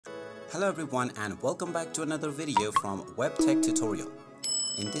Hello everyone and welcome back to another video from Webtech Tutorial.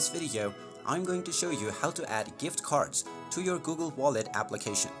 In this video, I'm going to show you how to add gift cards to your Google Wallet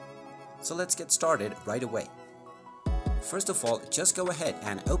application. So let's get started right away. First of all, just go ahead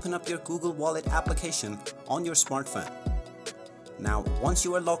and open up your Google Wallet application on your smartphone. Now, once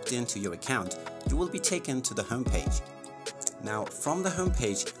you are logged into your account, you will be taken to the home page. Now, from the home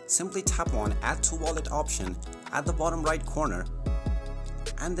page, simply tap on Add to Wallet option at the bottom right corner,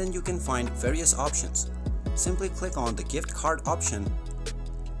 and then you can find various options. Simply click on the gift card option,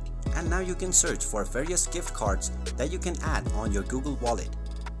 and now you can search for various gift cards that you can add on your Google Wallet.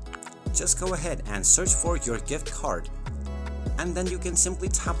 Just go ahead and search for your gift card, and then you can simply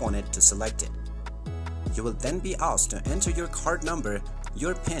tap on it to select it. You will then be asked to enter your card number,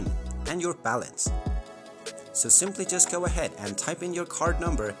 your PIN, and your balance. So simply just go ahead and type in your card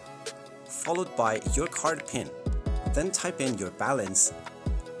number, followed by your card PIN. Then type in your balance,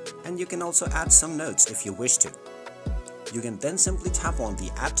 and you can also add some notes if you wish to. You can then simply tap on the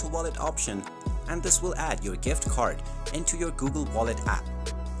Add to Wallet option, and this will add your gift card into your Google Wallet app.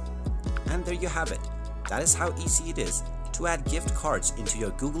 And there you have it. That is how easy it is to add gift cards into your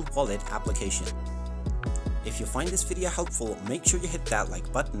Google Wallet application. If you find this video helpful, make sure you hit that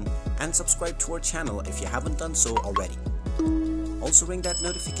like button and subscribe to our channel if you haven't done so already. Also ring that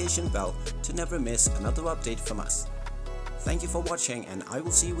notification bell to never miss another update from us. Thank you for watching, and I will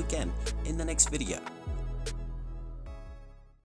see you again in the next video.